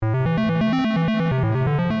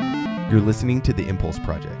You're listening to The Impulse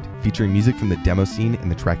Project, featuring music from the demo scene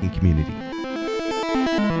and the tracking community.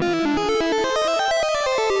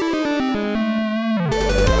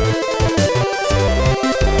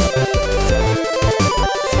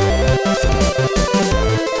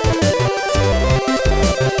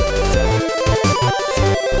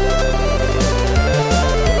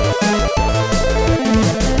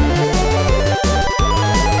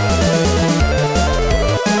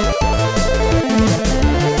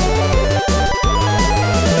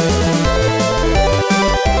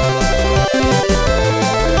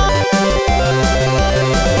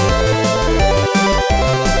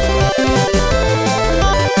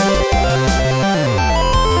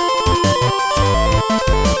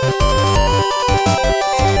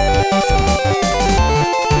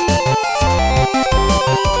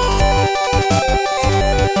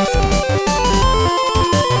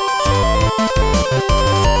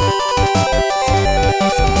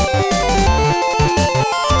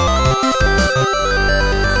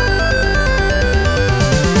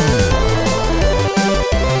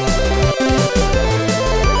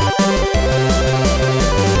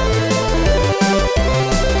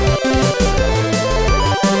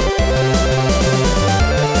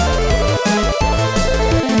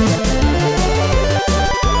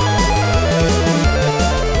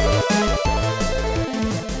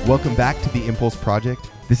 Welcome back to the Impulse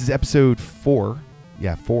Project. This is episode 4.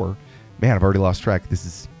 Yeah, 4. Man, I've already lost track.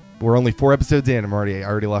 We're only 4 episodes in. I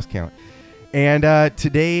already lost count. And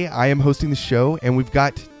today I am hosting the show, and we've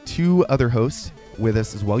got 2 other hosts with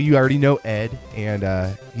us as well. You already know Ed,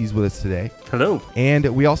 and he's with us today. Hello.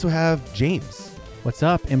 And we also have James. What's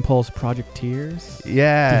up, Impulse Projecteers?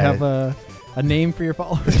 Yeah. Do you have a name for your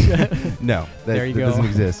followers yet? No, there you that go. Doesn't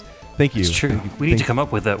exist. Thank you. It's true. We need to come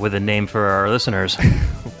up with a name for our listeners.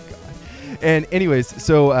 And anyways,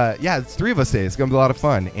 so it's 3 of us today. It's going to be a lot of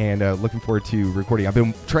fun, and looking forward to recording. I've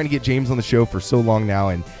been trying to get James on the show for so long now,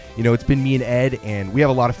 and, it's been me and Ed, and we have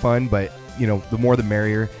a lot of fun, but, the more the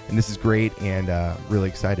merrier, and this is great, and really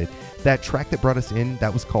excited. That track that brought us in,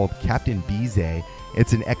 that was called Captain Bize.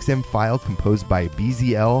 It's an XM file composed by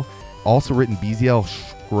BZL, also written BZL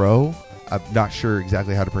Shkro. I'm not sure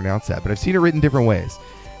exactly how to pronounce that, but I've seen it written different ways.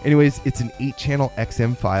 Anyways, it's an 8-channel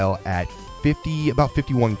XM file at about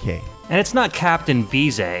 51K. And it's not Captain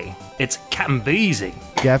Bize, it's Captain Beezy.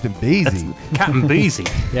 Captain Beezy. Captain Beezy.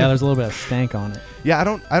 Yeah, there's a little bit of stank on it. Yeah,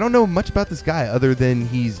 I don't know much about this guy other than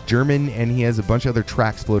he's German and he has a bunch of other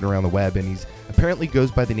tracks floating around the web, and he's apparently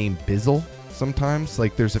goes by the name Bizzle sometimes.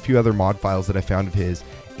 Like there's a few other mod files that I found of his,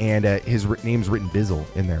 and his name's written Bizzle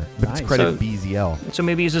in there, but Nice. it's credited BZL. So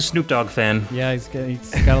maybe he's a Snoop Dogg fan. Yeah, he's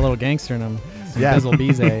got a little gangster in him. Yeah. Bizzle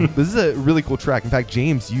Bize. This is a really cool track. In fact,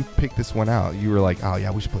 James, you picked this one out. You were like, oh yeah,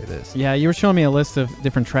 we should play this. Yeah, you were showing me a list of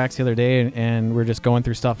different tracks the other day, and we were just going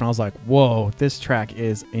through stuff, and I was like, whoa, this track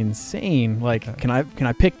is insane. Like, can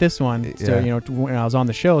I pick this one? So, Yeah. when I was on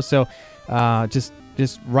the show. So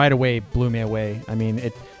just right away blew me away. I mean,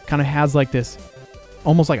 it kind of has like this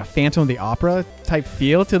almost like a Phantom of the Opera type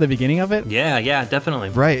feel to the beginning of it. Yeah, definitely.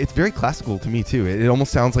 Right, it's very classical to me too. It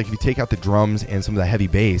almost sounds like if you take out the drums and some of the heavy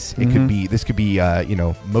bass, this could be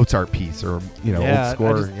Mozart piece or old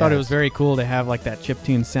score. I just thought it was very cool to have like that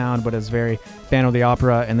chiptune sound, but it's very Phantom of the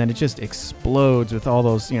Opera, and then it just explodes with all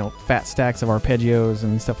those fat stacks of arpeggios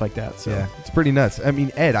and stuff like that. So yeah, it's pretty nuts. I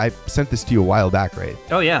mean, Ed, I sent this to you a while back, right?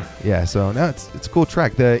 Oh yeah. Yeah, so no, it's a cool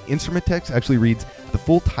track. The instrument text actually reads, the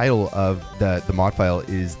full title of the mod file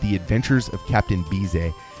is The Adventures of Captain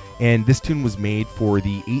Bize, and this tune was made for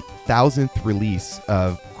the 8,000th release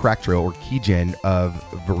of Cracktro or Keygen of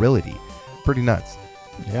Virility. Pretty nuts.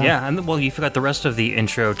 Yeah, and well, you forgot the rest of the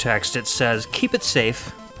intro text. It says, keep it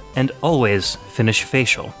safe and always finish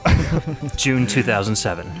facial. June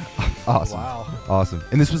 2007. Awesome. Wow. Awesome.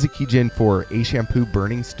 And this was a Keygen for A Shampoo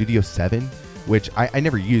Burning Studio 7, which I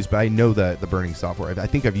never used, but I know the burning software. I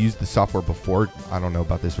think I've used the software before. I don't know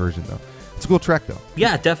about this version, though. It's a cool track, though.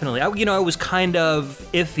 Yeah, definitely. I was kind of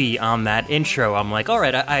iffy on that intro. I'm like, all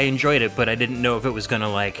right, I enjoyed it, but I didn't know if it was going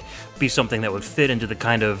to be something that would fit into the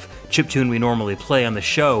kind of chiptune we normally play on the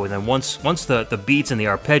show. And then once the beats and the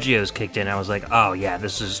arpeggios kicked in, I was like, oh yeah,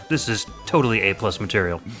 this is totally A+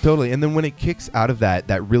 material. Totally. And then when it kicks out of that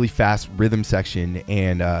really fast rhythm section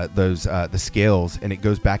and those the scales, and it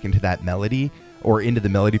goes back into that melody or into the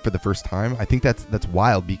melody for the first time, I think that's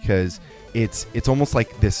wild, because it's almost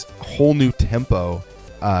like this whole new tempo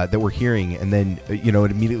that we're hearing, and then it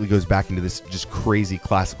immediately goes back into this just crazy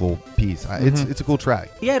classical piece. It's a cool track.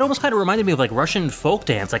 Yeah, it almost kind of reminded me of Russian folk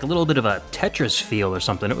dance, like a little bit of a Tetris feel or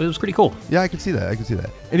something. It was pretty cool. Yeah, I can see that.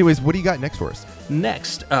 Anyways, what do you got next for us?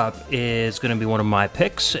 Next up is going to be one of my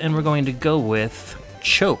picks, and we're going to go with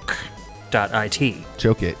Choke choke.it.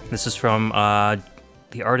 Choke it. This is from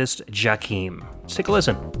the artist Jakeem. Let's take a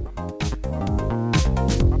listen.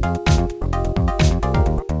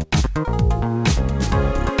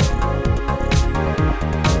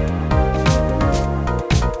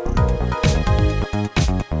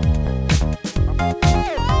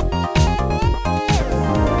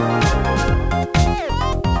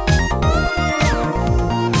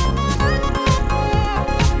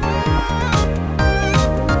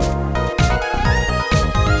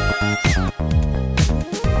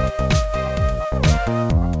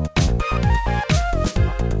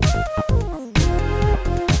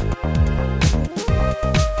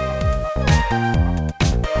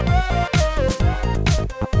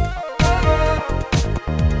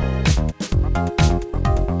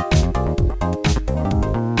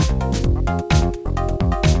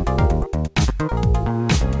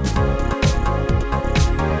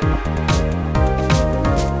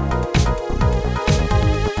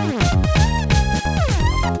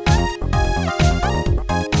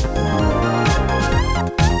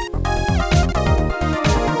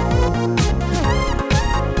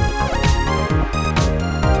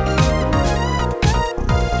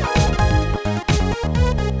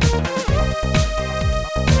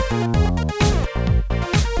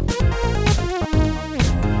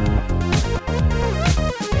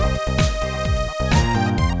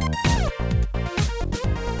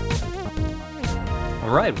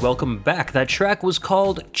 All right, welcome back. That track was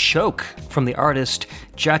called Choke from the artist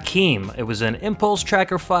Jakeem. It was an Impulse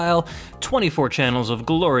Tracker file, 24 channels of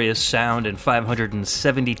glorious sound, and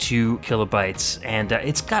 572 kilobytes. And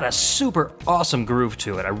it's got a super awesome groove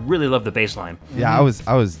to it. I really love the bass line. Yeah, I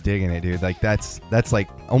was digging it, dude. Like that's like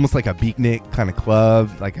almost like a beatnik kind of club,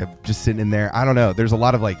 like just sitting in there. I don't know. There's a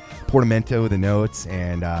lot of like portamento with the notes,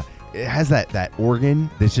 and it has that organ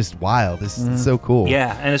that's just wild. This is so cool.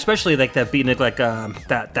 Yeah, and especially like that beatnik, like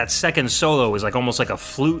that second solo is like almost like a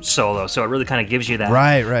flute solo, so it really kind of gives you that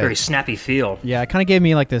very snappy feel. Yeah, it kind of gave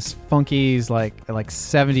me like this funky, like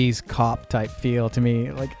 70s cop type feel to me.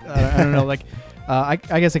 Like I don't know, like I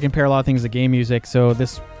guess I compare a lot of things to game music, so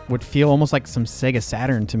this would feel almost like some Sega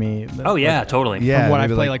Saturn to me. Oh yeah, totally. Yeah, from what I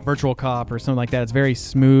play, like Virtual Cop or something like that. It's very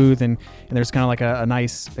smooth and there's kind of like a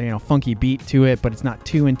nice, funky beat to it, but it's not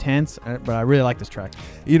too intense. But I really like this track.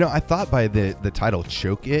 I thought by the title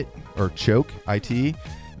Choke It or Choke IT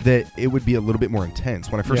that it would be a little bit more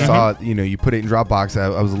intense. When I first saw it, you put it in Dropbox,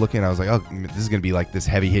 I was looking, I was like, oh, this is going to be like this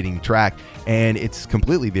heavy hitting track, and it's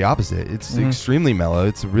completely the opposite. It's extremely mellow.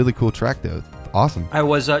 It's a really cool track though. Awesome. I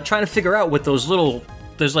was trying to figure out what those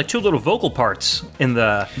there's like two little vocal parts in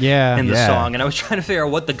the song, and I was trying to figure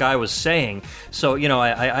out what the guy was saying. So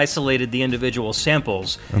I isolated the individual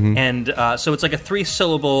samples, and so it's like a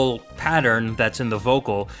 3-syllable pattern that's in the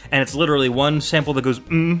vocal, and it's literally one sample that goes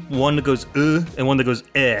one that goes and one that goes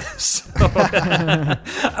So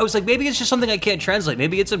I was like, maybe it's just something I can't translate.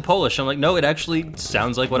 Maybe it's in Polish. I'm like, no, it actually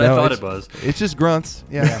sounds like what I thought it was. It's just grunts.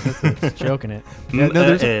 Yeah, it's joking it. Yeah,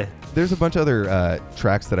 no, there's a bunch of other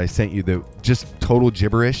tracks that I sent you that just total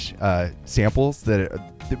gibberish samples that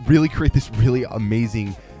really create this really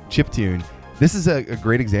amazing chiptune. This is a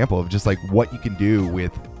great example of just like what you can do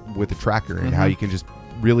with a tracker and how you can just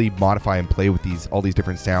really modify and play with all these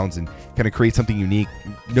different sounds and kind of create something unique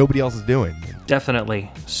nobody else is doing.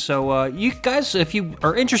 Definitely. So you guys, if you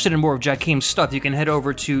are interested in more of Jakeem's stuff, you can head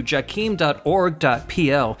over to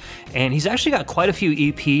jakeem.org.pl, and he's actually got quite a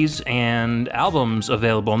few EPs and albums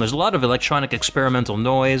available, and there's a lot of electronic experimental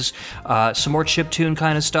noise, some more chiptune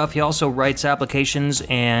kind of stuff. He also writes applications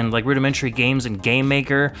and like rudimentary games in Game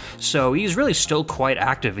Maker, so he's really still quite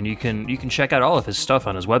active, and you can check out all of his stuff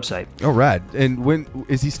on his website. Oh, rad. And when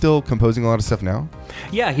is he still composing a lot of stuff now?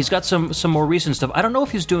 Yeah, he's got some more recent stuff. I don't know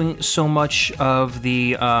if he's doing so much of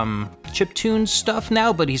the chiptune stuff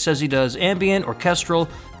now, but he says he does ambient, orchestral,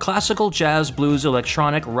 classical, jazz, blues,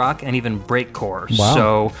 electronic, rock, and even breakcore.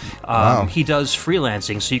 Wow. So he does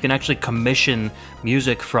freelancing, so you can actually commission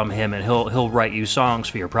music from him, and he'll write you songs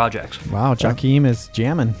for your projects. Wow, Jakeem is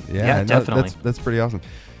jamming. Yeah, definitely. That's pretty awesome.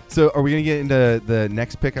 So are we going to get into the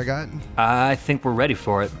next pick I got? I think we're ready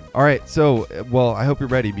for it. All right. So, I hope you're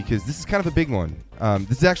ready because this is kind of a big one.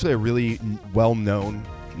 This is actually a really well-known,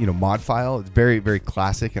 mod file. It's very, very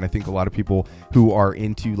classic, and I think a lot of people who are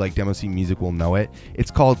into like demo scene music will know it.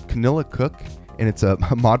 It's called Canilla Cook, and it's a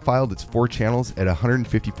mod file that's 4 channels at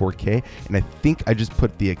 154K, and I think I just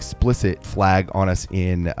put the explicit flag on us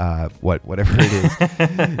in whatever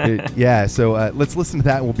it is. So let's listen to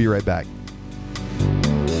that, and we'll be right back.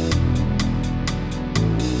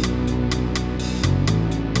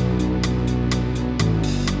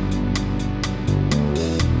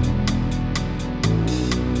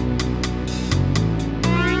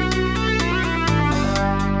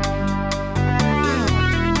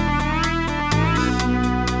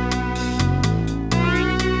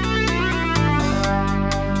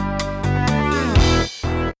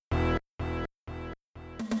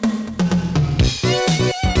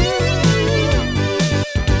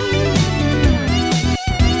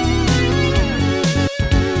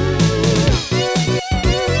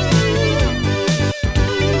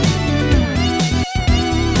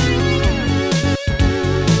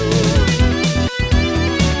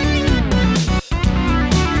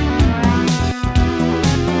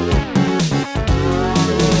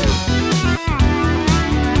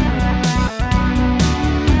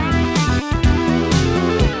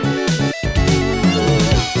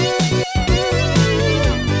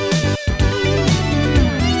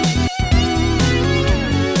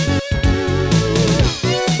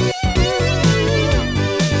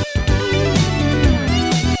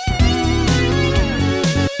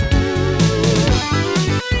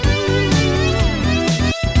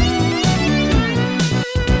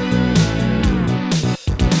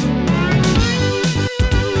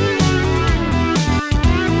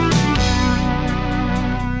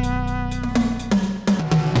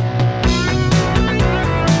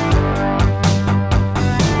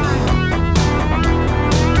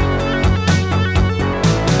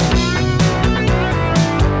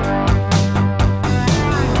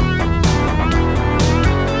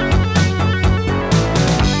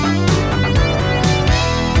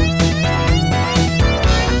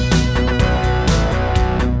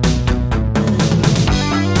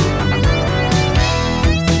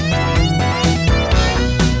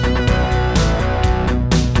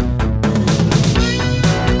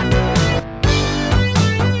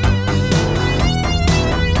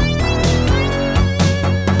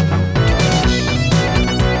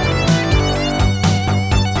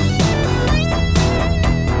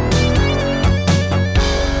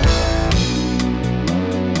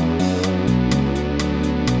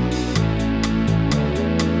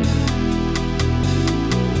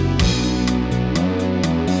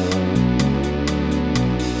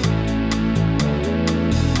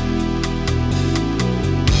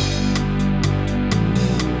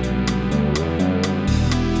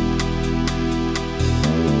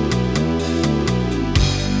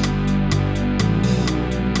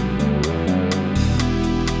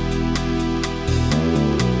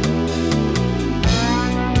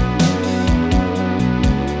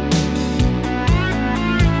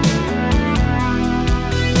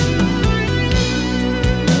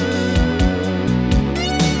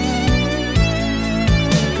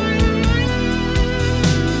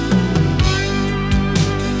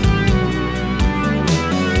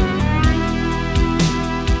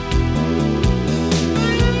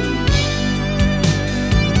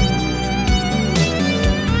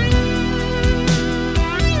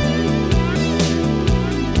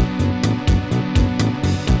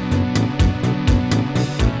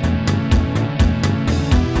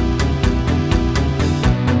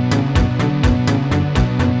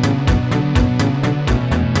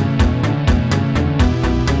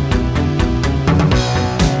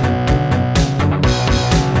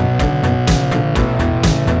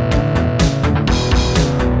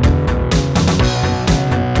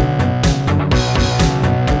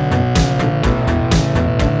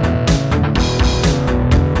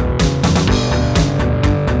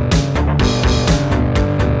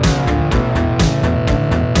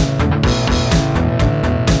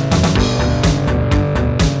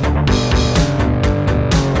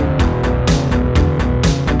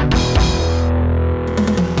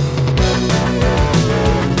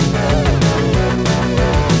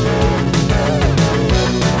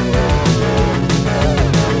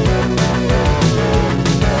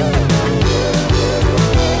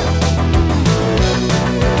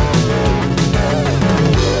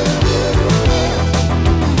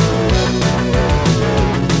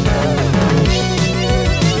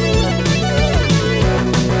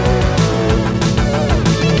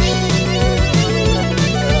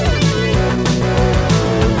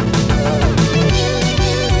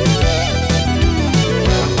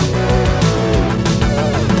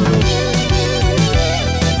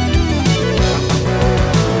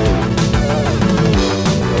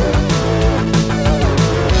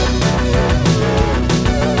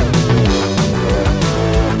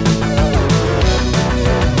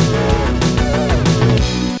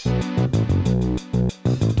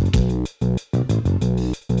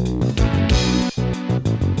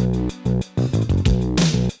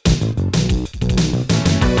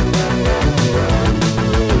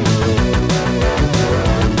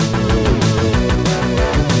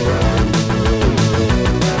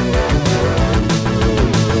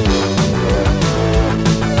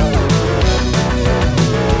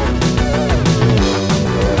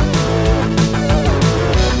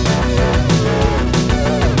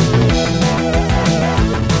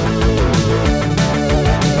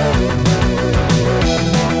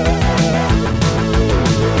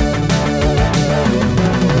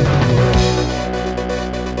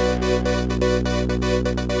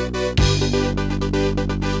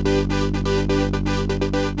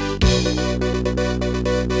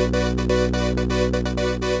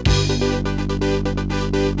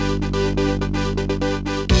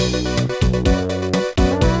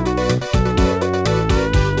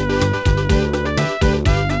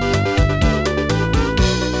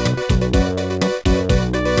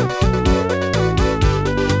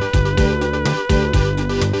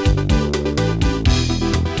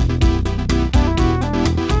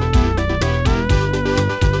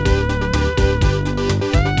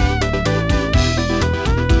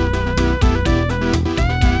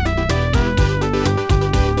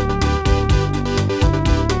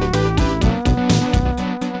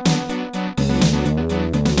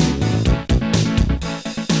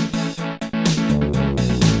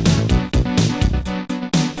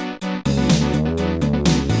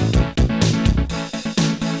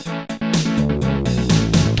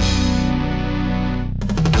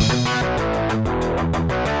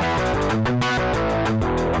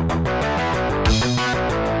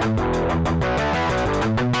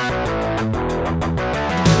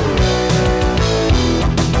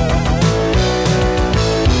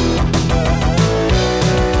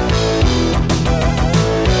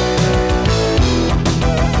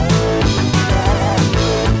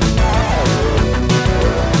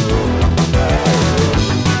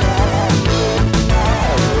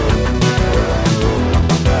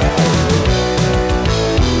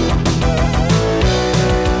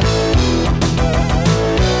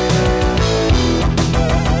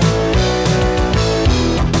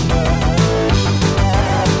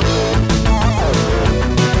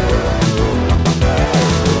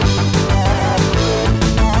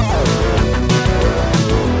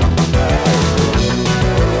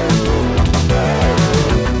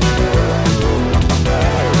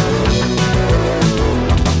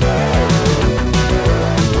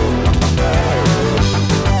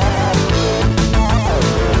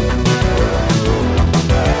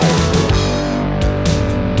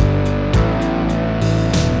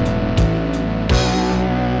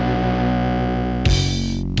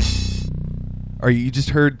 All right, you just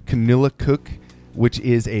heard Canilla Cook, which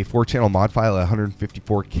is a 4-channel mod file at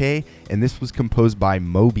 154K, and this was composed by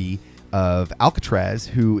Moby of Alcatraz,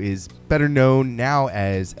 who is better known now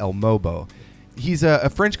as El Mobo. He's a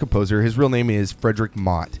French composer. His real name is Frederic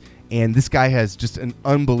Mott, and this guy has just an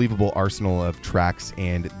unbelievable arsenal of tracks,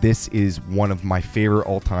 and this is one of my favorite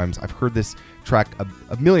all-times. I've heard this track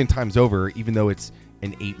a million times over, even though it's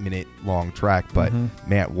an 8-minute long track, but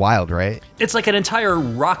man, wild, right? It's like an entire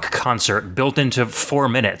rock concert built into 4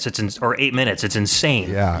 minutes. Or 8 minutes. It's insane.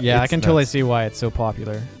 Yeah, I can totally see why it's so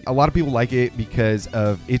popular. A lot of people like it because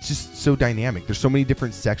of it's just so dynamic. There's so many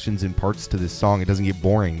different sections and parts to this song. It doesn't get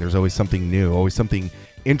boring. There's always something new, always something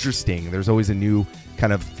interesting. There's always a new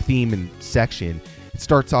kind of theme and section. It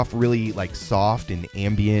starts off really like soft and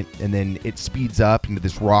ambient, and then it speeds up into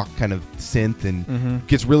this rock kind of synth and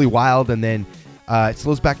gets really wild, and then it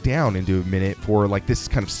slows back down into a minute for like this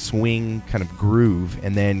kind of swing kind of groove,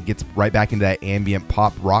 and then gets right back into that ambient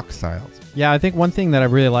pop rock styles. Yeah, I think one thing that I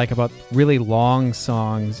really like about really long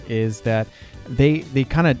songs is that they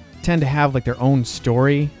kind of tend to have like their own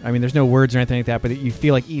story. I mean, there's no words or anything like that, but you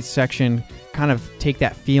feel like each section kind of take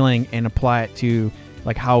that feeling and apply it to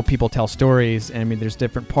like how people tell stories. And I mean, there's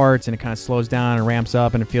different parts, and it kind of slows down and ramps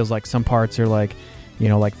up, and it feels like some parts are like, you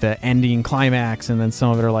know, like the ending climax, and then some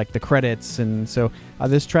of it are like the credits. And so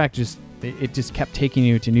this track just kept taking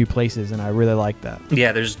you to new places, and I really like that.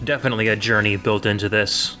 Yeah, there's definitely a journey built into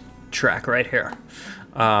this track right here.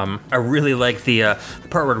 I really like the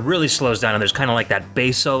part where it really slows down, and there's kind of like that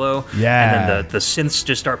bass solo, yeah, and then the synths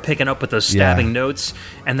just start picking up with those stabbing notes,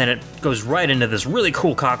 and then it goes right into this really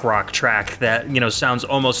cool cock rock track that, you know, sounds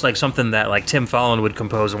almost like something that like Tim Follin would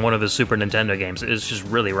compose in one of his Super Nintendo games. It's just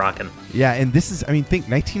really rocking. Yeah, and this is, I mean, think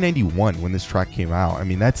 1991 when this track came out. I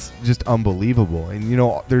mean, that's just unbelievable. And you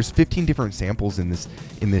know, there's 15 different samples in this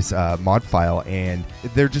mod file, and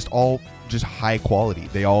they're just all just high quality.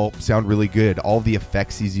 They all sound really good. All the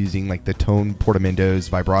effects he's using, like the tone portamentos,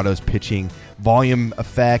 vibratos, pitching, volume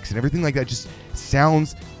effects, and everything like that just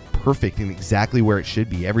sounds perfect and exactly where it should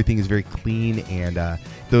be. Everything is very clean, and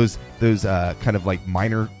those kind of like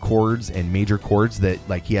minor chords and major chords that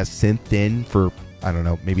like he has synthed in for, I don't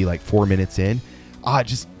know, maybe like 4 minutes in, it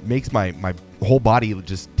just makes my whole body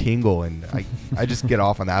just tingle, and I just get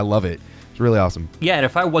off on that. I love it. It's really awesome. Yeah, and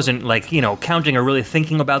if I wasn't, like, you know, counting or really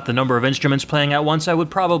thinking about the number of instruments playing at once, I would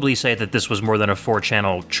probably say that this was more than a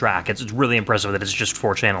 4-channel track. It's really impressive that it's just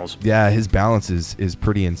 4 channels. Yeah, his balance is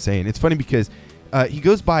pretty insane. It's funny because He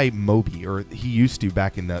goes by Moby, or he used to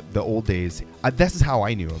back in the old days. This is how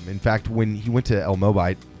I knew him. In fact, when he went to El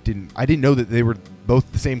Moba, I didn't know that they were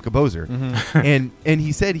both the same composer. And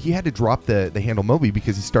he said he had to drop the handle Moby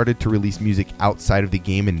because he started to release music outside of the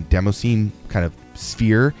game and demo scene kind of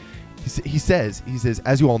sphere. He says,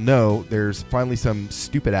 as you all know, there's finally some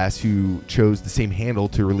stupid ass who chose the same handle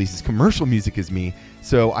to release his commercial music as me,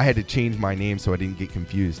 so I had to change my name so I didn't get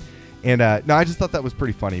confused. And no, I just thought that was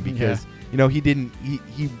pretty funny because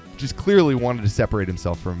he just clearly wanted to separate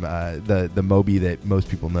himself from the Moby that most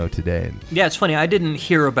people know today. Yeah, it's funny. I didn't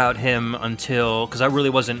hear about him until, because I really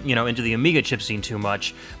wasn't, into the Amiga chip scene too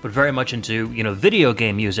much, but very much into, video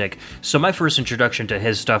game music. So my first introduction to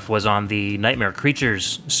his stuff was on the Nightmare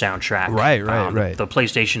Creatures soundtrack. Right. The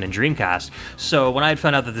PlayStation and Dreamcast. So when I had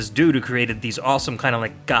found out that this dude who created these awesome kind of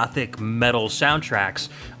like gothic metal soundtracks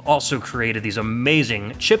also created these amazing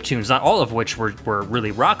chiptunes, not all of which were really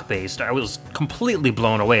rock-based, I was completely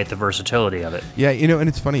blown away at the versatility of it. Yeah, and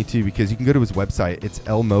it's funny, too, because you can go to his website. It's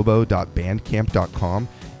elmobo.bandcamp.com,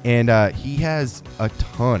 and he has a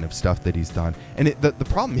ton of stuff that he's done. And the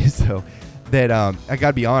problem is, though, that I got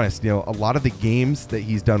to be honest, a lot of the games that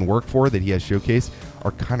he's done work for that he has showcased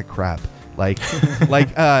are kind of crap. Like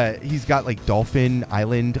he's got, like, Dolphin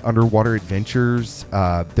Island Underwater Adventures,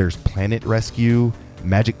 there's Planet Rescue,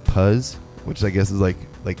 Magic Puzz, which I guess is like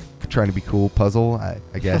trying to be cool puzzle, I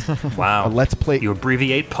guess. Wow. Let's Play. You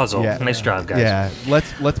abbreviate puzzle. Yeah. Nice job, guys. Yeah.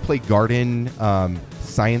 Let's Play Garden,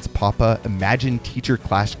 Science Papa, Imagine Teacher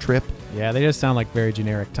Class Trip. Yeah, they just sound like very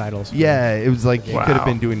generic titles. Yeah, it was like he Wow. could have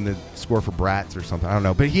been doing the score for Bratz or something. I don't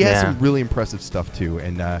know, but he has some really impressive stuff too.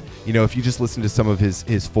 And if you just listen to some of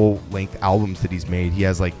his full length albums that he's made, he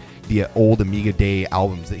has like the old Amiga Day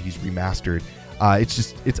albums that he's remastered.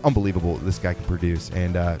 It's unbelievable what this guy can produce.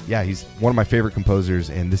 And he's one of my favorite composers,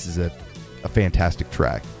 and this is a fantastic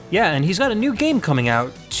track. Yeah, and he's got a new game coming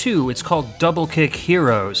out, too. It's called Double Kick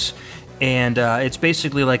Heroes. And it's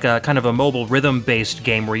basically like a kind of a mobile rhythm-based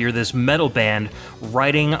game where you're this metal band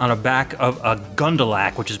riding on a back of a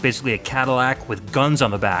Gundalac, which is basically a Cadillac with guns on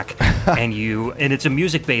the back. and it's a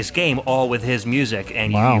music-based game, all with his music.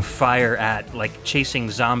 And you fire at, like, chasing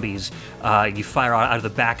zombies. You fire out of the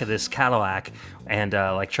back of this Cadillac and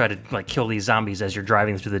try to kill these zombies as you're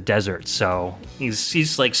driving through the desert. So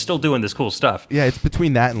he's like still doing this cool stuff. Yeah, it's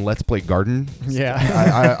between that and Let's Play Garden.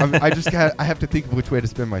 Yeah. I have to think of which way to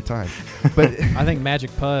spend my time. But I think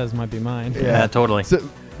Magic Puzz might be mine. Yeah, totally. So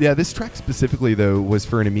yeah, this track specifically though was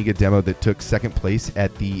for an Amiga demo that took second place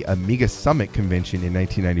at the Amiga Summit convention in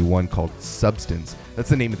 1991 called Substance. That's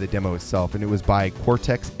the name of the demo itself, and it was by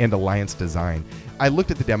Cortex and Alliance Design. I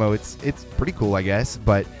looked at the demo. It's pretty cool, I guess,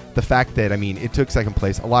 but the fact that, it took second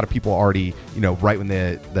place, a lot of people already, right when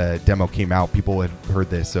the demo came out, people had heard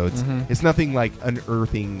this, so it's nothing like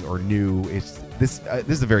unearthing or new. This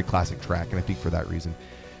is a very classic track, and I think for that reason.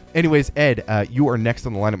 Anyways, Ed, you are next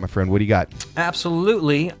on the lineup, my friend. What do you got?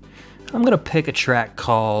 Absolutely. I'm going to pick a track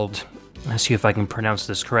called, let's see if I can pronounce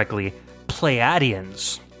this correctly,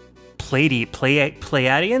 Pleiadians.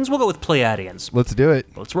 Pleiadians? We'll go with Pleiadians. Let's do it.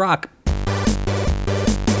 Let's rock.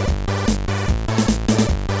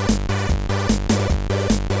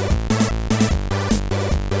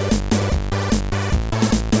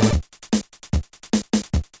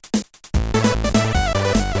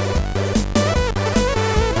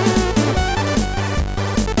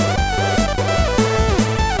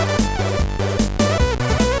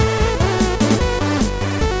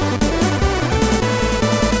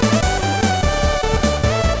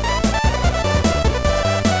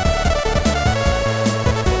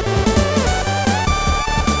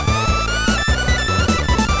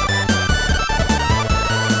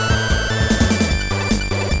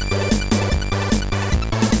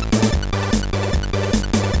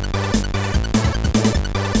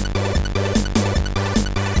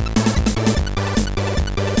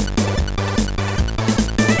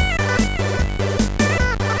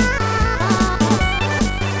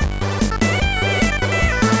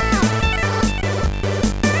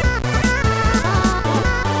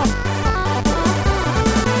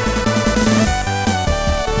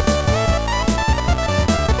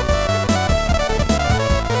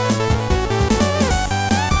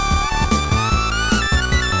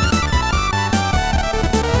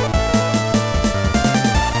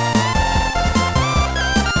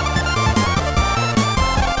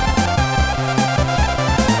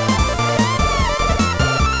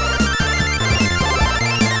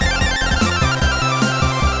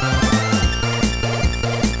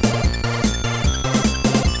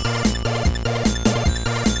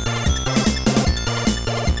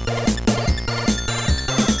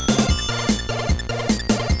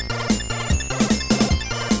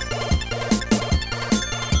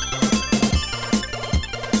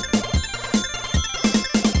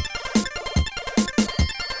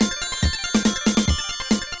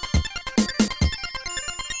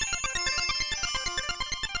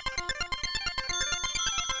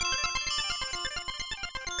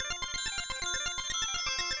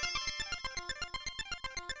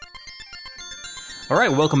 All right,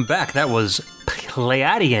 welcome back. That was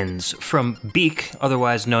Pleiadians from Beak,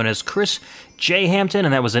 otherwise known as Chris J. Hampton,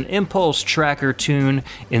 and that was an impulse tracker tune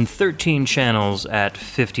in 13 channels at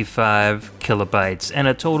 55 kilobytes, and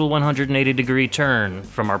a total 180-degree turn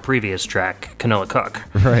from our previous track, Canilla Cook.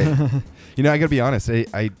 Right. You know, I gotta be honest.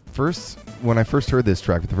 When I first heard this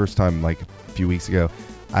track for the first time, like a few weeks ago,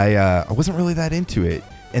 I wasn't really that into it.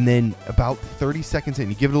 And then about 30 seconds in,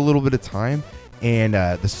 you give it a little bit of time, and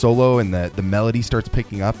the solo and the melody starts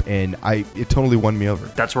picking up, and it totally won me over.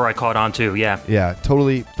 That's where I caught on too, yeah. Yeah,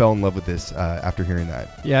 totally fell in love with this after hearing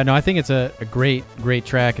that. Yeah, no, I think it's a great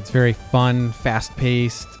track. It's very fun,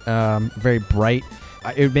 fast-paced, very bright.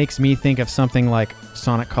 It makes me think of something like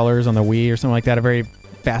Sonic Colors on the Wii or something like that, a very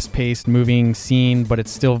fast-paced, moving scene, but it's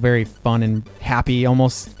still very fun and happy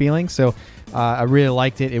almost feeling. So I really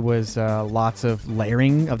liked it. It was lots of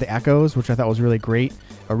layering of the echoes, which I thought was really great.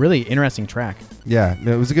 A really interesting track. Yeah,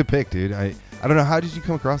 no, it was a good pick, dude. I don't know, how did you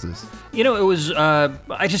come across this? You know, it was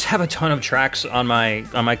I just have a ton of tracks on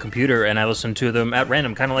my computer, and I listen to them at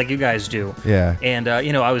random, kind of like you guys do. Yeah. And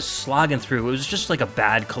you know, I was slogging through. It was just like a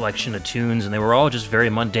bad collection of tunes, and they were all just very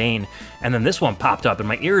mundane. And then this one popped up, and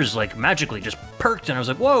my ears like magically just perked, and I was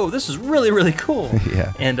like, "Whoa, this is really, really cool."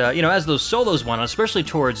 Yeah. And you know, as those solos went on, especially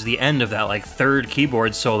towards the end of that like third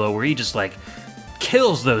keyboard solo, where he just like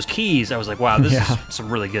kills those keys, I was like, wow, this is some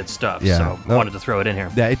really good stuff. Yeah. So I wanted to throw it in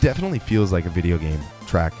here. Yeah, it definitely feels like a video game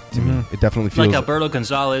track to me. It definitely feels Like Alberto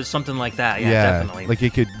Gonzalez, something like that. Yeah, definitely. Like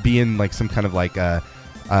it could be in like some kind of like I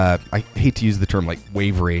hate to use the term like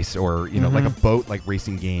wave race, or you know, like a boat like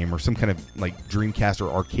racing game, or some kind of like Dreamcast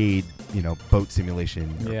or arcade, you know, boat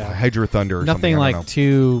simulation. Yeah. Or Hydro Thunder or Nothing something. like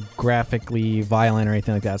too graphically violent or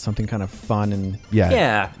anything like that. Something kind of fun and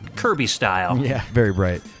Yeah, Kirby style. yeah. very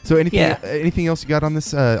bright. So anything Yeah. anything else you got on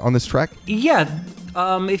this track? Yeah.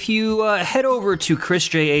 If you head over to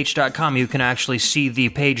chrisjh.com, you can actually see the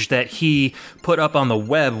page that he put up on the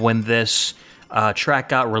web when this track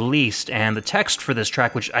got released. And the text for this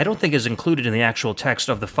track, which I don't think is included in the actual text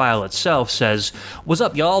of the file itself, says, "What's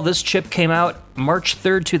up, y'all? This chip came out March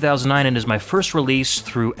 3rd, 2009, and is my first release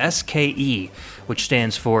through SKE, which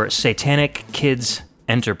stands for Satanic Kids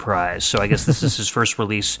Enterprise." So I guess this is his first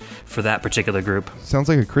release for that particular group. Sounds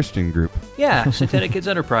like a Christian group. Yeah, Satanic Kids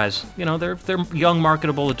Enterprise. You know, they're young,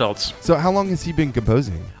 marketable adults. So how long has he been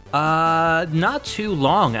composing? Not too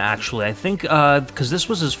long, actually. I think because this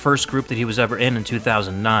was his first group that he was ever in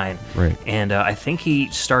 2009. Right. And I think he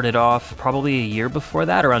started off probably a year before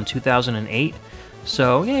that, around 2008.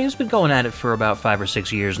 So, yeah, he's been going at it for about 5 or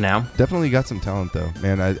 6 years now. Definitely got some talent, though.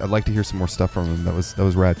 Man, I'd like to hear some more stuff from him. That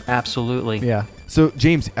was rad. Absolutely. Yeah. So,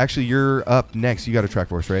 James, actually, you're up next. You got a track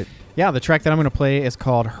for us, right? Yeah, the track that I'm going to play is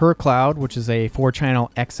called Her Cloud, which is a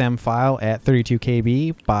 4-channel XM file at 32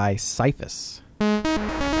 KB by Cyphus.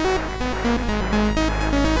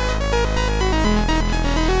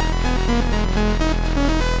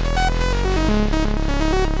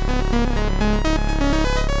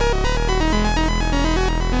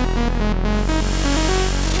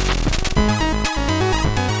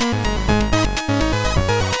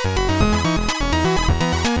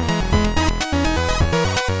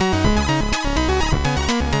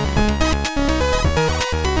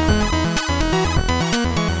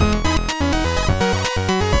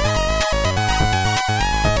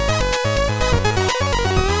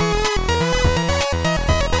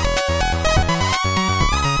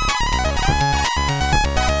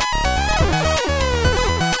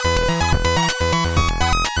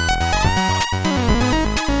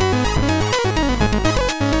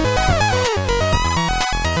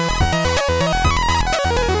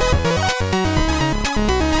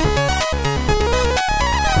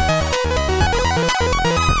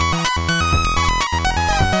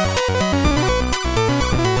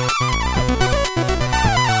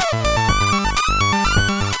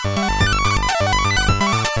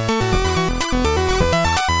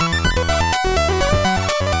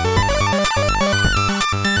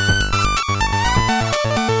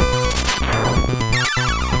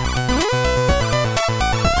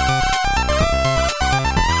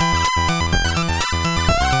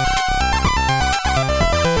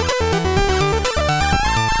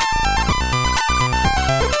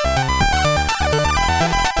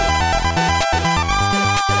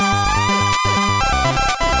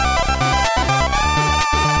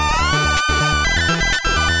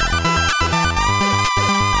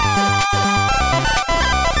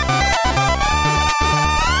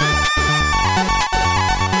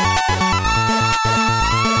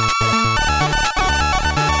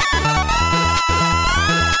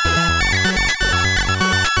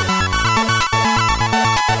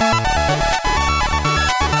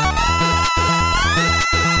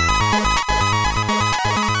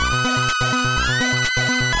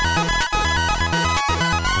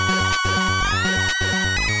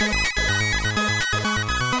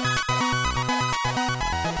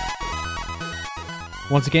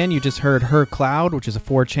 Once again, you just heard Her Cloud, which is a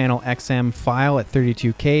 4-channel XM file at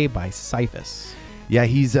 32K by Cyphus. Yeah,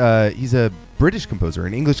 he's a British composer,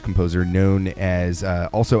 an English composer known as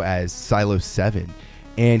also as Silo 7.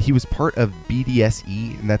 And he was part of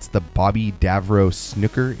BDSE, and that's the Bobby Davro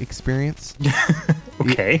Snooker Experience.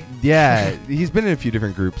 Okay. Yeah, he's been in a few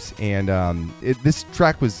different groups, and this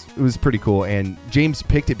track was pretty cool. And James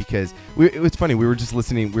picked it because it was funny. We were just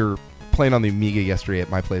listening. We were playing on the Amiga yesterday at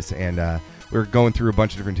my place, and we were going through a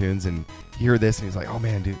bunch of different tunes. And he heard this, and he's like, "Oh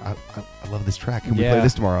man, dude, I love this track. Can we play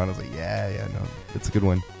this tomorrow?" And I was like, "Yeah, no, it's a good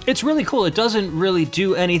one." It's really cool. It doesn't really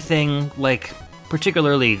do anything like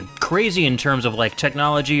particularly crazy in terms of like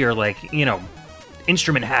technology or like, you know,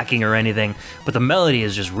 instrument hacking or anything, but the melody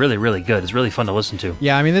is just really, really good. It's really fun to listen to.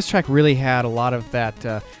 Yeah, I mean, this track really had a lot of that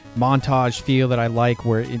montage feel that I like,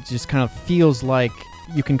 where it just kind of feels like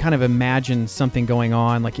you can kind of imagine something going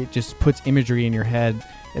on, like it just puts imagery in your head.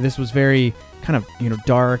 And this was very kind of, you know,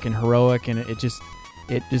 dark and heroic, and it just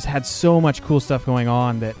had so much cool stuff going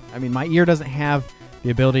on that, I mean, my ear doesn't have the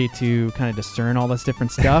ability to kind of discern all this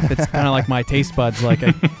different stuff. It's kind of like my taste buds. Like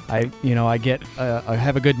I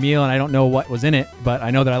have a good meal and I don't know what was in it, but I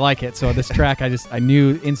know that I like it. So this track, I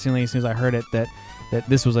knew instantly as soon as I heard it that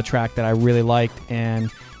this was a track that I really liked, and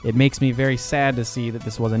it makes me very sad to see that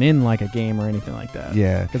this wasn't in like a game or anything like that.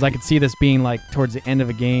 Yeah, because I could see this being like towards the end of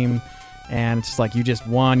a game. And it's just like you just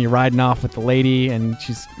won. You're riding off with the lady, and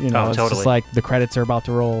she's, you know, it's totally. just like the credits are about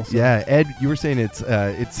to roll. So. Yeah, Ed, you were saying it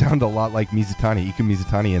sounded a lot like Mizutani, Iku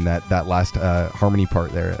Mizutani, in that last harmony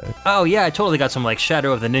part there. Oh yeah, I totally got some like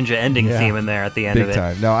Shadow of the Ninja ending theme in there at the end Big of it.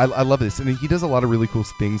 time. No, I love this, and he does a lot of really cool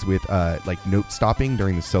things with like note stopping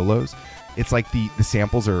during the solos. It's like the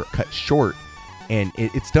samples are cut short, and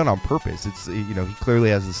it's done on purpose. It's, you know, he clearly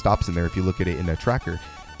has the stops in there if you look at it in a tracker,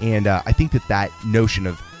 and I think that notion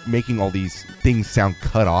of making all these things sound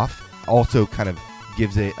cut off also kind of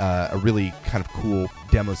gives it a really kind of cool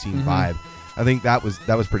demo scene vibe. I think that was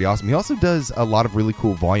pretty awesome. He also does a lot of really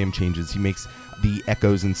cool volume changes. He makes the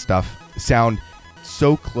echoes and stuff sound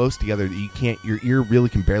so close together that your ear really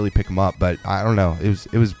can barely pick them up. But I don't know,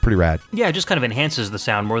 it was pretty rad. Yeah, it just kind of enhances the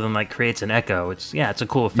sound more than like creates an echo. It's a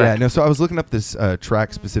cool effect. Yeah, no. So I was looking up this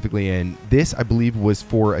track specifically, and this I believe was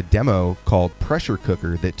for a demo called Pressure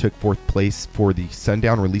Cooker that took fourth place for the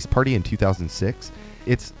Sundown release party in 2006.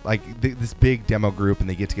 It's like this big demo group, and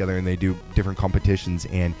they get together and they do different competitions,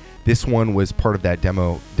 and this one was part of that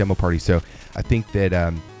demo party. So I think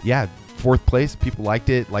that fourth place, people liked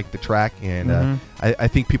the track, and I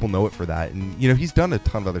think people know it for that. And you know, he's done a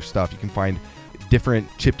ton of other stuff. You can find different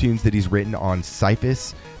chiptunes that he's written on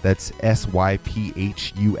Cyphus. That's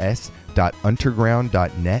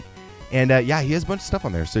syphus.underground.net. And he has a bunch of stuff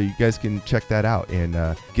on there, so you guys can check that out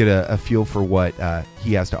and get a feel for what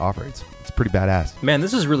he has to offer. It's pretty badass. Man,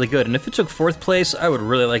 this is really good. And if it took fourth place, I would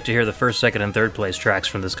really like to hear the first, second, and third place tracks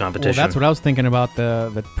from this competition. Well, that's what I was thinking about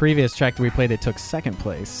the previous track that we played that took second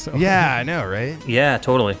place. So. Yeah, I know, right? Yeah,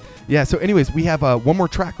 totally. Yeah, so anyways, we have one more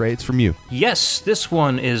track, right? It's from you. Yes, this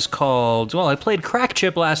one is called, well, I played Crack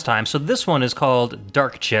Chip last time, so this one is called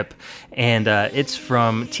Dark Chip, and it's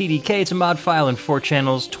from TDK. It's a mod file in 4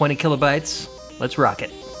 channels, 20 kilobytes. Let's rock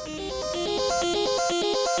it.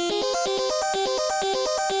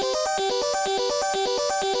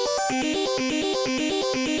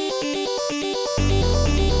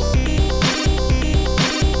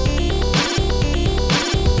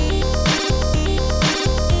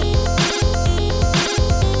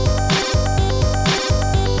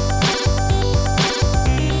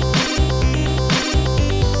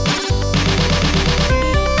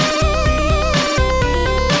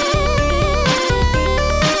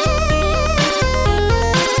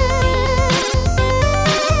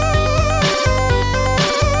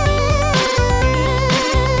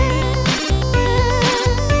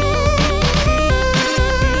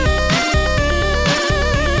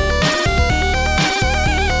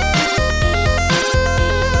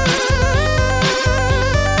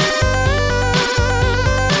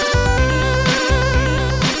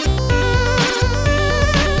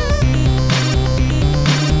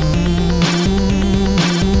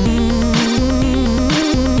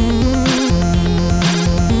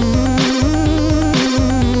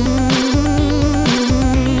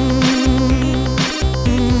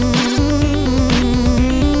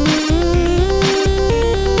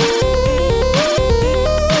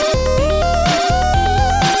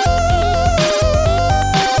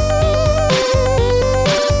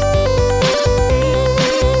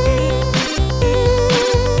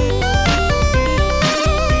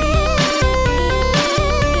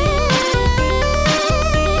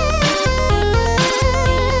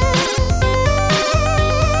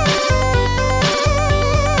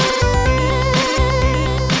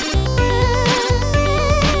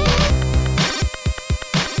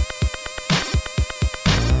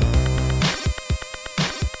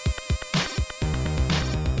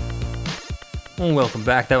 Welcome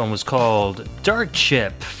back. That one was called Dark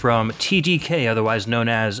Chip from TDK, otherwise known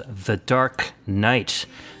as The Dark Knight.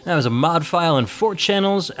 That was a mod file in 4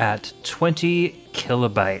 channels at 20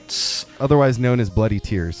 kilobytes. Otherwise known as Bloody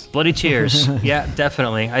Tears. Bloody Tears. Yeah,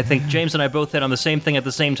 definitely. I think James and I both hit on the same thing at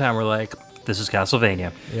the same time. We're like, this is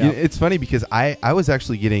Castlevania. You know, it's funny because I was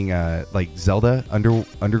actually getting like Zelda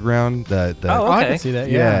Underground. The Oh, I okay. can see that.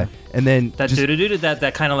 Yeah. and then That doo-doo-doo,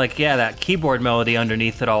 that kind of like, that keyboard melody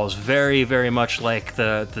underneath it all is very, very much like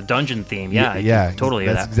the dungeon theme. Yeah, I can totally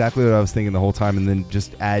hear that's that. exactly what I was thinking the whole time. And then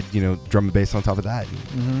just add drum and bass on top of that.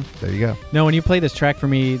 And there you go. No, when you played this track for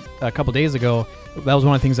me a couple days ago, that was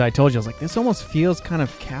one of the things I told you. I was like, this almost feels kind of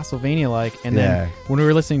Castlevania-like. And then when we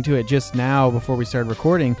were listening to it just now before we started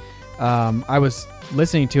recording, I was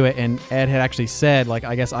listening to it, and Ed had actually said, like,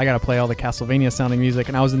 I guess I got to play all the Castlevania-sounding music,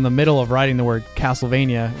 and I was in the middle of writing the word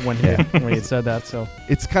Castlevania when he had said that. So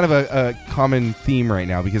It's kind of a common theme right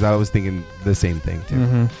now because I was thinking the same thing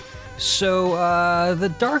too. So, The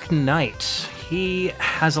Dark Knight, he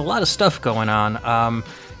has a lot of stuff going on.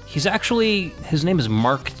 His name is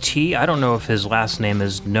Mark T. I don't know if his last name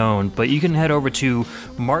is known, but you can head over to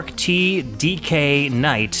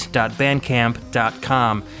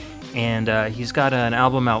marktdknight.bandcamp.com, and he's got an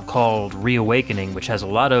album out called Reawakening, which has a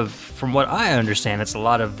lot of, from what I understand, it's a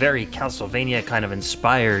lot of very Castlevania kind of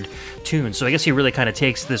inspired tunes. So I guess he really kind of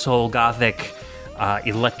takes this whole gothic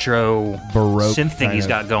electro Baroque synth thing he's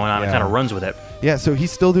got going on and kind of runs with it. Yeah, so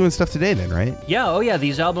he's still doing stuff today then, right? Yeah, oh yeah,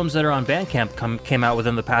 these albums that are on Bandcamp came out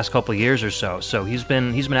within the past couple of years or so. So he's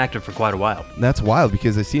been active for quite a while. That's wild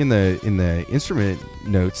because I see in the instrument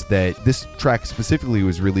notes that this track specifically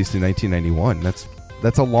was released in 1991.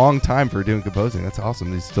 That's a long time for doing composing. That's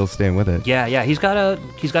awesome. He's still staying with it. Yeah, he's got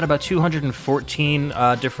about 214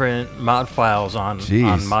 different mod files on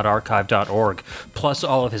modarchive.org, plus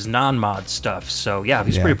all of his non-mod stuff. So yeah,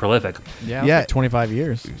 he's pretty prolific. yeah, Yeah. like 25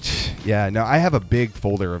 years. Yeah, no, I have a big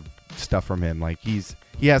folder of stuff from him. Like he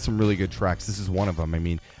has some really good tracks. This is one of them. I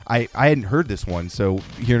mean, I hadn't heard this one, so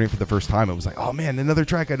hearing it for the first time, it was like, oh man, another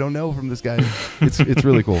track I don't know from this guy. It's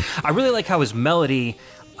really cool. I really like how his melody,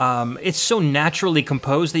 it's so naturally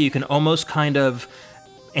composed that you can almost kind of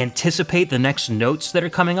anticipate the next notes that are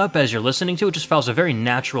coming up as you're listening to it. Just follows a very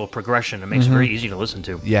natural progression. It makes it very easy to listen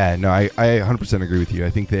to. Yeah, no, I 100% agree with you. I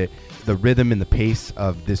think that the rhythm and the pace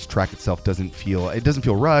of this track itself doesn't feel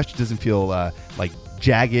rushed. It doesn't feel like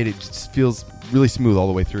jagged. It just feels really smooth all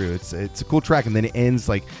the way through. It's a cool track, and then it ends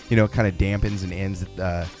like kind of dampens and ends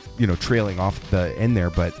trailing off the end there.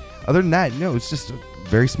 But other than that, no, it's just a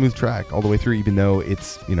very smooth track all the way through. Even though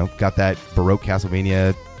it's got that Baroque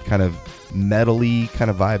Castlevania kind of metal-y kind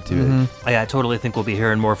of vibe to it. Yeah, I totally think we'll be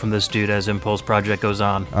hearing more from this dude as Impulse Project goes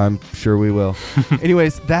on. I'm sure we will.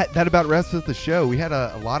 Anyways, that about wraps up the show. We had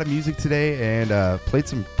a lot of music today and played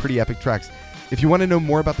some pretty epic tracks. If you want to know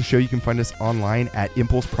more about the show, you can find us online at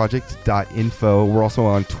impulseproject.info. We're also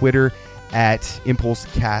on Twitter at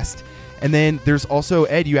ImpulseCast. And then there's also,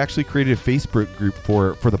 Ed, you actually created a Facebook group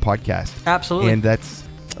for the podcast. Absolutely. And that's,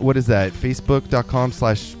 what is that?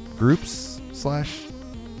 Facebook.com/groups/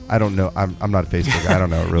 I don't know. I'm not a Facebook. I don't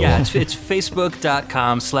know it really Yeah, well. it's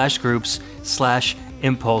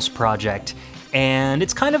facebook.com/groups/Impulse Project. And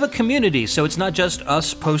it's kind of a community, so it's not just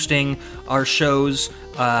us posting our shows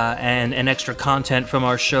and extra content from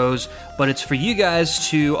our shows, but it's for you guys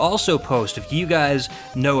to also post. If you guys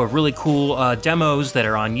know of really cool demos that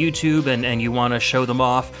are on YouTube and you want to show them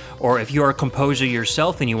off, or if you're a composer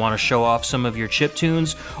yourself and you want to show off some of your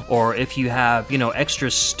chiptunes, or if you have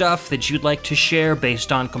extra stuff that you'd like to share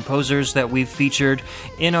based on composers that we've featured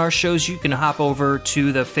in our shows, you can hop over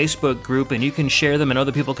to the Facebook group and you can share them and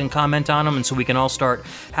other people can comment on them, and so we can all start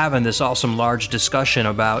having this awesome large discussion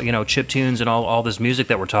about chiptunes and all this music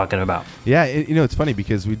that we're talking about. Yeah, it's funny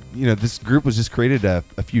because we, this group was just created a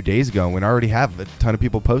few days ago, and we already have a ton of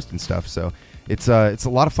people posting stuff. So it's a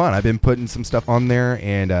lot of fun. I've been putting some stuff on there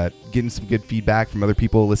and getting some good feedback from other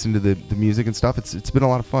people listening to the music and stuff. It's been a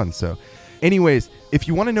lot of fun. So, anyways, if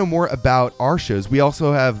you want to know more about our shows, we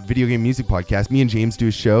also have Video Game Music Podcast. Me and James do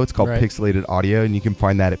a show. It's called Pixelated Audio, and you can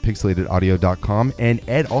find that at pixelatedaudio.com. And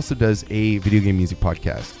Ed also does a video game music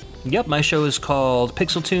podcast. Yep, my show is called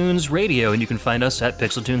Pixel Tunes Radio, and you can find us at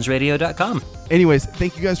pixeltunesradio.com. Anyways,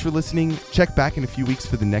 thank you guys for listening. Check back in a few weeks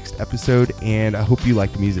for the next episode, and I hope you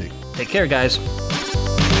like the music. Take care, guys.